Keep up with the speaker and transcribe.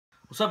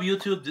What's up,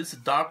 YouTube? This is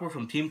Dark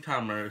from Team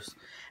Commerce,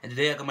 and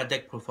today I got my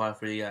deck profile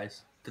for you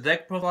guys. The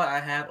deck profile I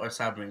have are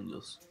Cyber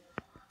Angels.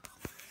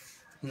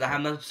 Since I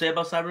have nothing to say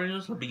about Cyber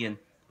Angels, let's begin.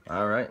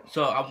 Alright.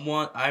 So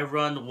I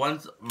run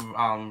once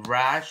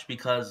Rash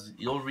because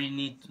you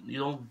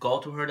don't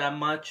go to her that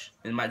much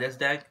in this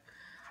deck.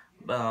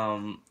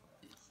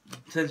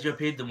 Since your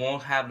page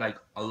won't have like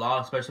a lot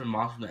of special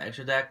monsters in the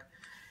extra deck,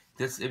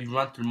 if you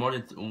run through more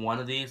than one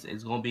of these,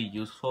 it's gonna be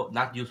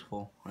not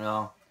useful at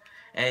all,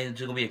 and it's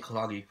gonna be a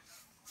cloggy.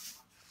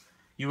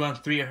 You run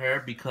 3 of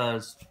her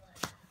because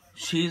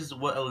she's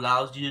what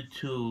allows you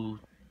to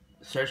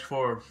search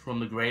from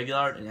the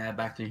graveyard and add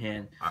back to your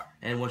hand.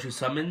 And when she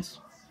summons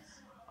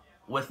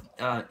with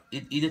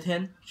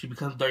Edith, she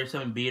becomes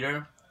 37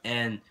 beater,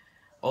 and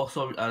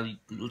also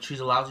she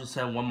allows you to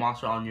send 1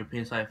 monster on your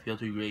pin side field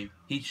to your grave.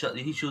 He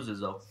chooses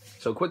though.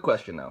 So quick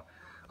question though.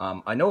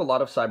 I know a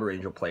lot of Cyber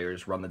Angel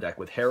players run the deck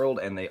with Herald,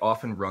 and they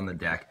often run the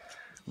deck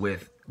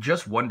with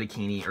just 1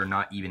 Dakini or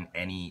not even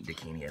any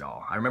Dakini at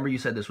all. I remember you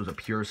said this was a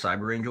pure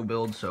Cyber Angel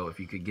build, so if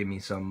you could give me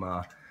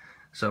some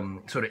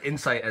sort of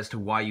insight as to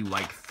why you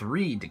like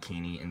 3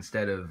 Dakini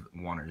instead of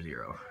 1 or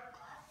 0.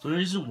 So the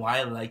reason why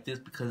I like this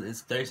because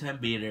it's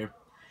 37 beater.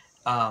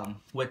 If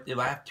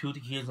I have 2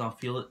 Dakinis on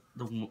field,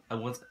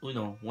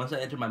 once I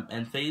enter my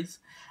end phase,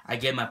 I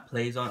get my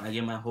plays on, I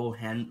get my whole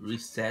hand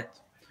reset,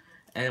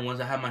 and once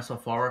I have my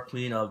Safara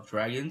Queen of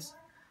Dragons,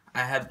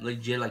 I have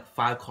legit like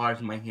 5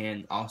 cards in my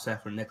hand all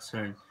set for next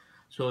turn.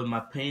 So if my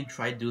opponent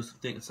try to do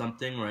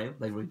something right,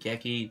 like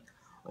Regeki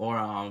or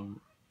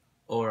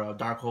a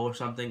Dark Hole or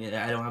something, and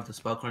I don't have the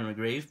spell card in my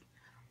grave,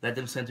 let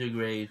them send to your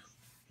grave.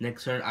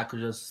 Next turn, I could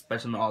just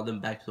special all of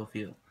them back to the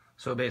field.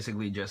 So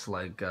basically, just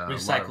like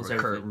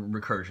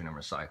recursion and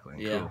recycling.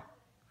 Yeah. Cool.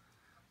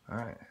 All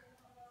right.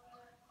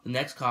 The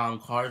next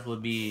cards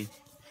would be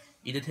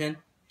Edith.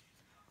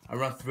 I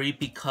run 3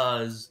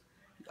 because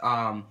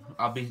I'll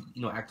be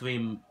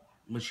activating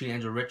Machine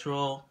Angel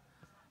Ritual,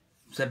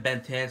 set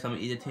Ben 10, summon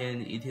Edith,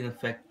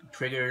 effect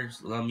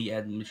triggers, let me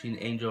add Machine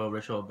Angel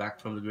Ritual back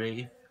from the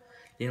grave.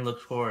 Then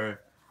look for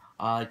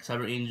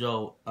Cyber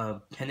Angel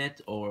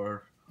Pennant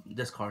or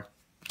this card.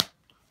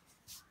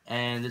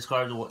 And this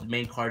card is the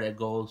main card that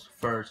goes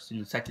first in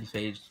the second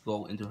phase to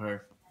go into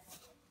her.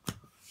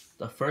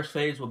 The first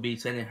phase will be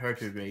sending her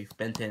to your grave,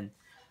 Ben 10.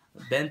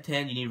 Ben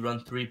 10, you need to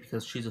run 3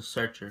 because she's a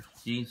searcher.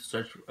 You need to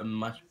search as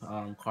much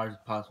cards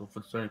as possible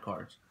for certain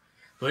cards.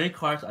 So any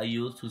cards I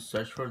use to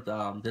search for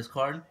this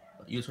card,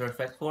 use her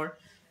effect for,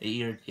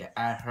 either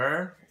add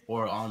her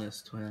or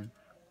Honest Twin.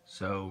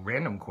 So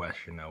random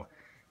question though.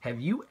 Have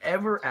you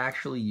ever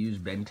actually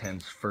used Ben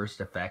 10's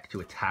first effect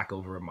to attack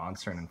over a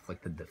monster and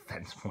inflict the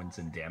defense points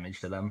and damage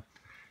to them?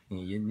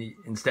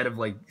 Instead of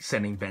like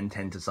sending Ben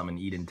 10 to summon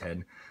Eden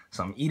 10,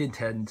 summon Eden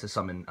 10 to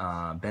summon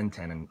Ben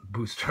 10 and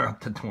boost her up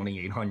to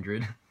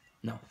 2800.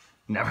 No.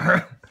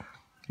 Never?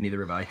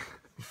 Neither have I.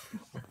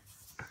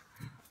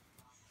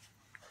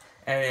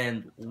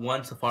 And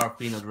 1 Safari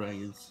Queen of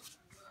Dragons.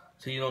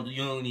 So you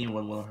only need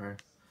one of her.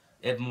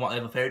 If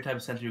a fairy type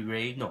is sent to your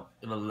grave,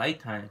 if a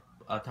light type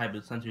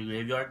is sent to your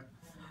graveyard,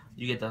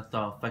 you get the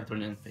effect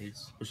during the end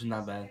phase, which is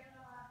not bad.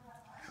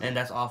 And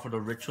that's all for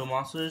the ritual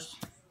monsters.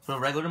 For the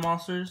regular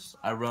monsters,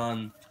 I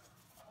run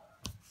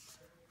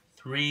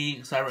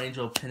 3 Cyber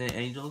Angel Pennant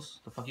Angels.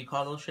 The fuck you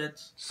call those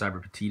shits?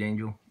 Cyber Petite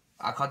Angel?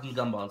 I call them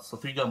gumballs. So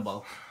 3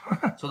 gumballs.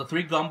 So the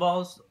 3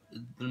 gumballs,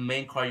 the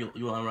main card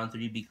you want to run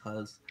 3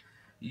 because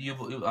you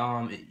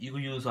can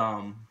use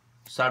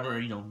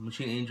Cyber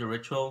Machine Angel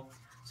Ritual.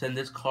 Send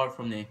this card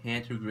from the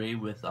hand to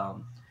grave with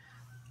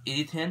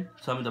 8010.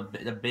 Summon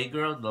the big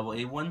girl, level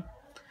 8 one,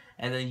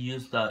 and then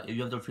use if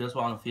you have the field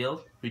spell on the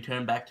field,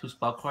 return back 2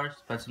 spell cards,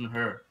 special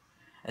her,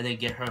 and then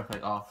get her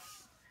effect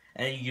off.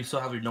 And you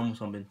still have your normal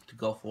summon to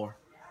go for.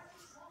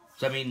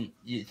 So I mean,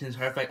 since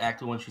her effect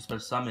active when she's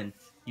special summoned,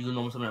 you can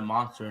normal summon a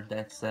monster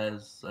that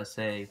says, let's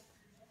say,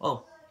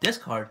 oh, this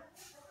card,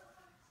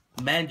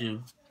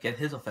 Manju, get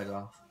his effect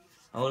off.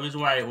 The only reason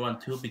why I run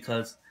 2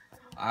 because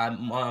I'm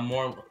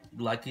more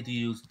likely to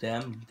use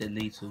them than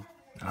these 2.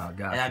 Oh,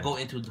 gotcha. And I go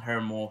into her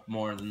more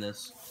than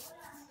this.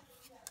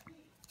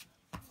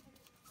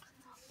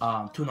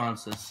 2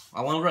 nonsense.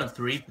 I want to run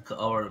 3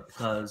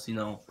 because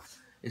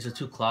it's just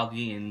too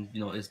cloggy and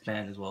it's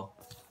banned as well.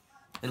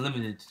 And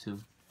limited to 2,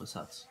 what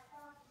sucks.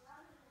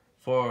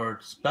 For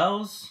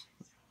spells,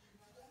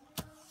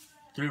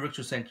 3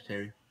 Ritual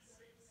Sanctuary,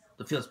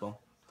 the field spell.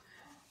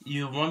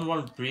 You run 1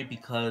 of 3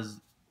 because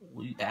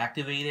when you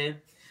activate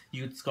it,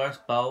 you can discard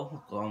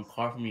spell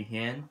card from your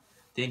hand.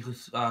 Then you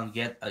could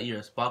get either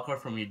a spell card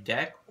from your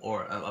deck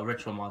or a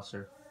ritual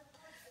monster.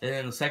 And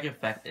then the second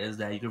effect is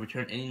that you can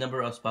return any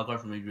number of spell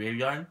cards from your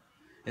graveyard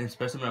and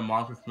special a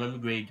monster from the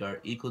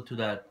graveyard equal to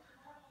that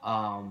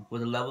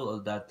with the level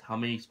of that how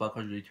many spell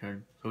cards you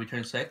return. So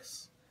return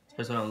 6,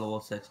 special a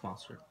level 6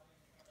 monster.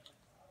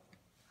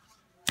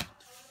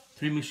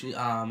 3 Machine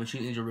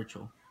Angel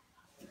Ritual.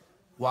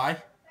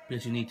 Why?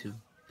 Because you need to.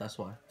 That's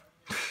why.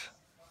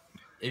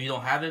 If you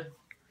don't have it,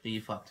 then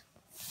you fucked.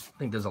 I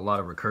think there's a lot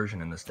of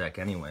recursion in this deck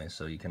anyway,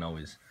 so you can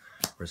always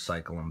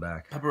recycle them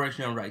back.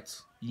 Preparation and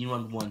rights. You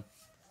run one.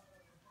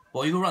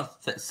 Well, you can run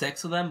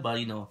 6 of them, but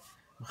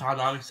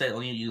Konami said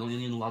you only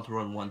need allowed to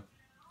run one.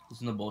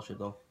 Listen to bullshit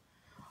though.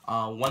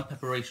 One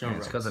preparation. Yeah,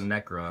 it's because of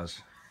Necros.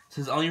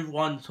 Since I only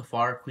run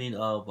Safari Queen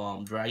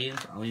of Dragons,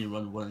 I only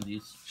run one of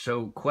these.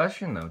 So,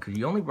 question though, because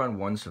you only run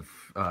one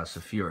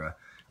Saphira.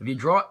 If you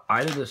draw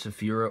either the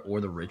Saphira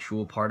or the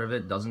ritual part of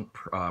it, doesn't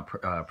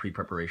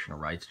pre-preparation of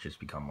rites just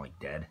become like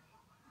dead?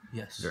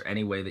 Yes. Is there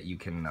any way that you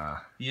can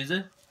use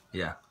it?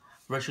 Yeah.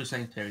 Ritual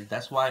Sanctuary.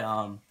 That's why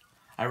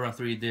I run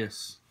 3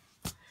 this.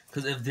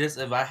 Because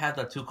if I had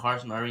the 2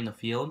 cards already in the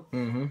field,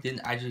 then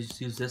I just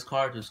use this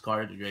card to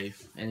discard the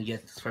grave and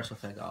get the special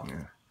effect off.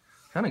 Yeah.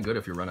 Kind of good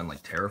if you're running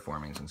like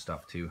terraformings and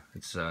stuff too.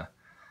 It's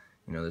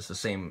it's the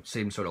same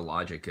sort of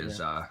logic as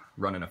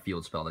running a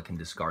field spell that can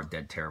discard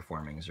dead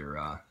terraformings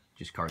or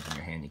just cards in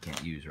your hand you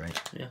can't use,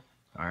 right? Yeah.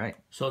 All right.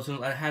 So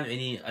since I have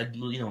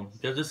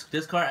there's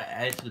this card I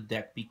added to the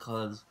deck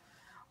because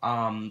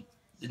in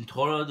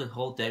total the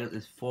whole deck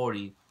is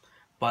 40,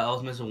 but I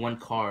was missing 1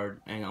 card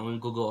and I'm gonna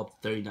go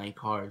up to 39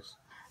 cards.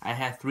 I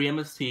had 3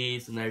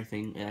 MSTs and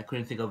everything, and I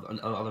couldn't think of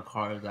other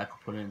cards that I could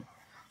put in.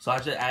 So I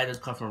just added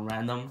this card from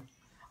random.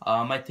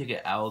 I might take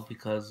it out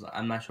because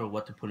I'm not sure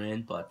what to put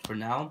in, but for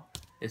now,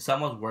 it's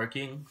somewhat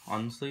working,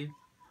 honestly.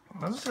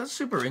 That's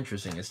super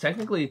interesting. It's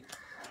technically,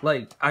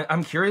 like,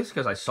 I'm curious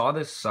because I saw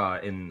this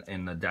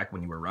in the deck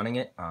when you were running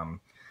it.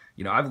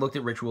 I've looked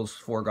at Rituals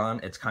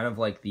Foregone. It's kind of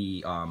like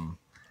the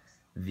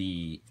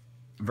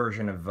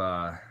version of,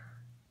 I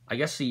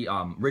guess the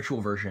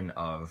Ritual version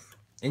of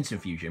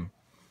Instant Fusion,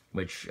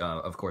 which,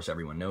 of course,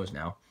 everyone knows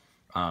now.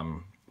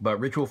 But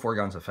Ritual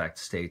Foregone's effect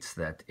states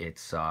that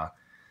it's...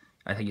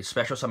 I think you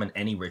special summon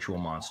any ritual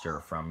monster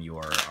from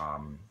your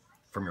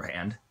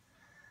hand.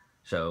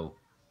 So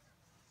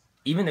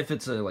even if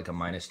it's like a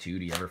 -2, do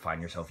you ever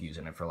find yourself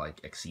using it for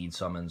like exceed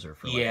summons or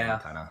for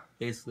like kind of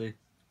basically?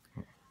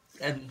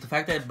 And the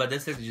fact that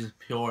this is just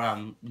pure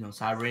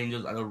Cyber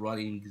Angels, I don't run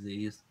any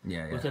disease.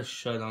 Yeah. Which I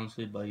should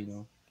honestly, but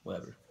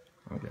whatever.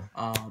 Okay.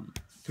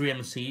 3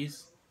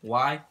 MCs.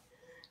 Why?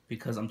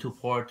 Because I'm too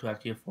poor to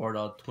actually afford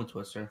a Twin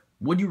Twister.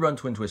 Would you run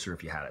Twin Twister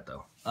if you had it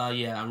though?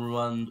 Yeah, I'm gonna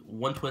run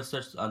 1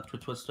 Twister,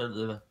 Twin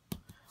Twister.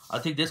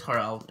 I'll take this card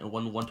out and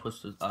one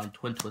Twister,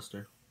 Twin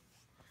Twister.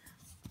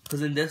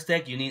 Because in this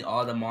deck, you need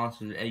all the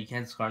monsters and you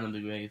can't discard them to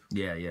the grave.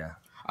 Yeah.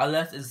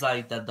 Unless it's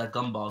like that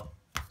gumball.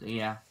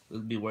 Yeah, it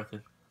would be worth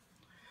it.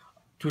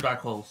 2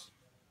 Dark Holes.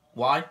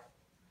 Why?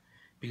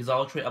 Because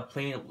I'm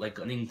playing like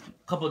a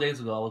couple of days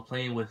ago. I was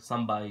playing with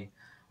somebody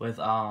with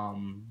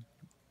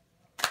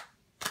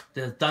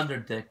the Thunder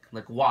deck,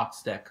 like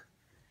Watts deck.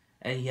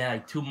 And he had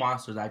like 2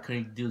 monsters. I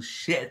couldn't do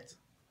shit.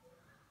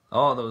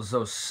 Oh, those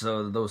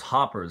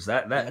hoppers.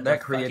 That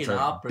creates a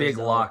hoppers, big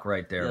lock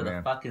right there, man.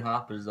 The fucking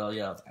hoppers, though.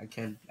 Yeah, I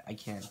can't.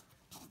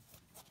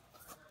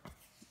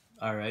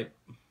 All right,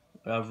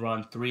 I've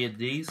run 3 of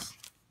these,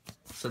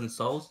 Sun and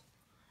Souls.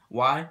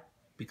 Why?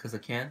 Because I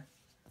can.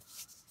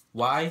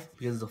 Why?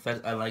 Because the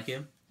effect I like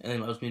it, and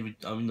then I just need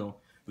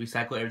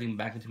recycle everything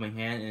back into my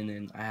hand, and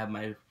then I have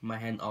my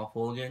hand all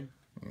full again.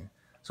 Yeah.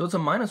 So it's a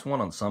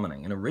 -1 on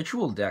summoning. In a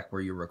ritual deck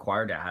where you're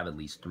required to have at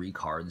least 3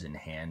 cards in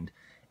hand,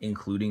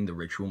 including the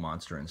ritual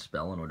monster and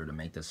spell in order to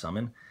make the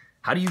summon,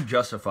 how do you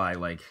justify,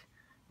 like,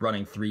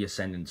 running 3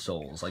 Ascendant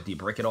Souls? Like, do you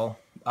brick it all?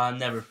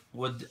 Never.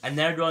 I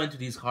never draw into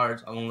these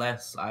cards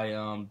unless I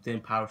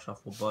didn't power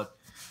shuffle, but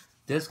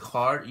this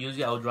card,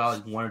 usually I'll draw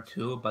like 1 or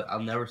 2, but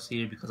I'll never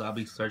see it because I'll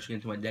be searching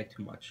into my deck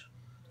too much.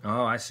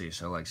 Oh, I see.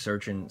 So, like,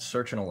 searching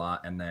a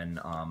lot and then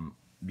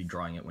be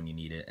drawing it when you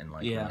need it and,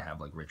 like, when you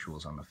have, like,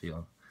 rituals on the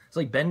field. It's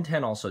like Ben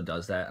 10 also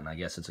does that, and I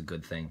guess it's a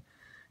good thing,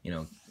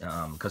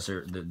 because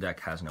the deck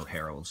has no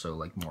herald, so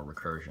like more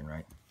recursion,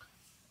 right?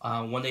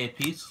 1 day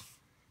apiece.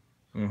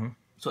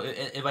 So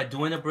if I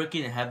do end up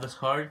breaking and have this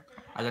card,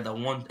 I got that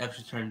 1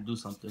 extra turn to do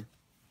something.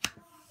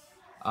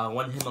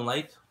 1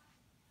 Himalite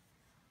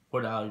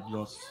for the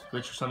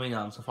Richard summon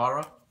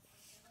Safara.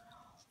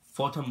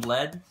 Photon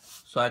Bled,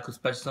 so I could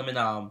special summon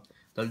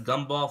the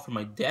Gumball from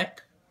my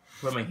deck,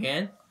 from my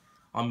hand,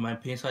 on my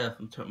pain side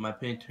of my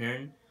pain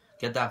turn.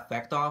 Get that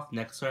effect off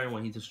next turn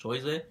when he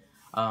destroys it.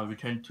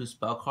 Return 2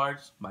 spell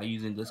cards by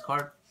using this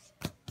card.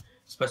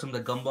 Special the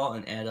Gumball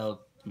and add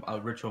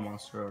a ritual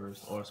monster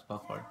or a spell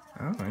card.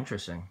 Oh,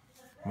 interesting.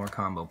 More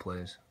combo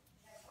plays.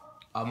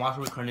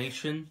 Monster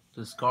Reincarnation.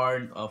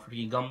 Discard a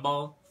freaking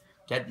Gumball.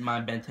 Get my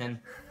Ben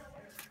 10.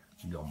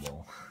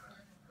 Gumball.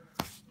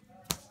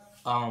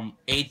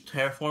 8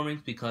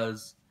 Terraformings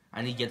because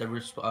I need to get the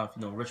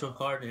ritual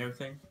card and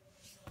everything.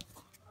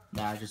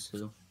 Nah, just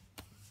 2.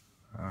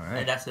 All right.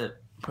 And that's it.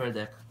 Per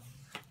deck.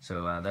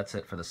 So that's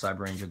it for the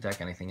Cyber Angel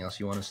deck. Anything else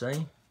you want to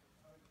say?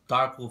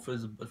 Dark Wolf for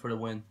the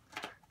win.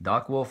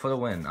 Dark Wolf for the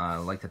win. I'd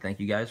like to thank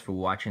you guys for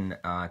watching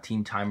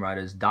Team Time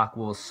Riders Dark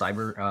Wolf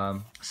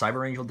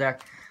Cyber Angel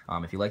deck.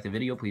 If you like the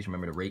video, please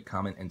remember to rate,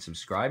 comment, and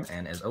subscribe.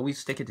 And as always,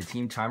 stick it to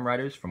Team Time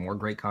Riders for more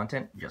great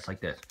content just like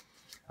this.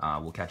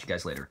 We'll catch you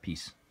guys later.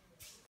 Peace.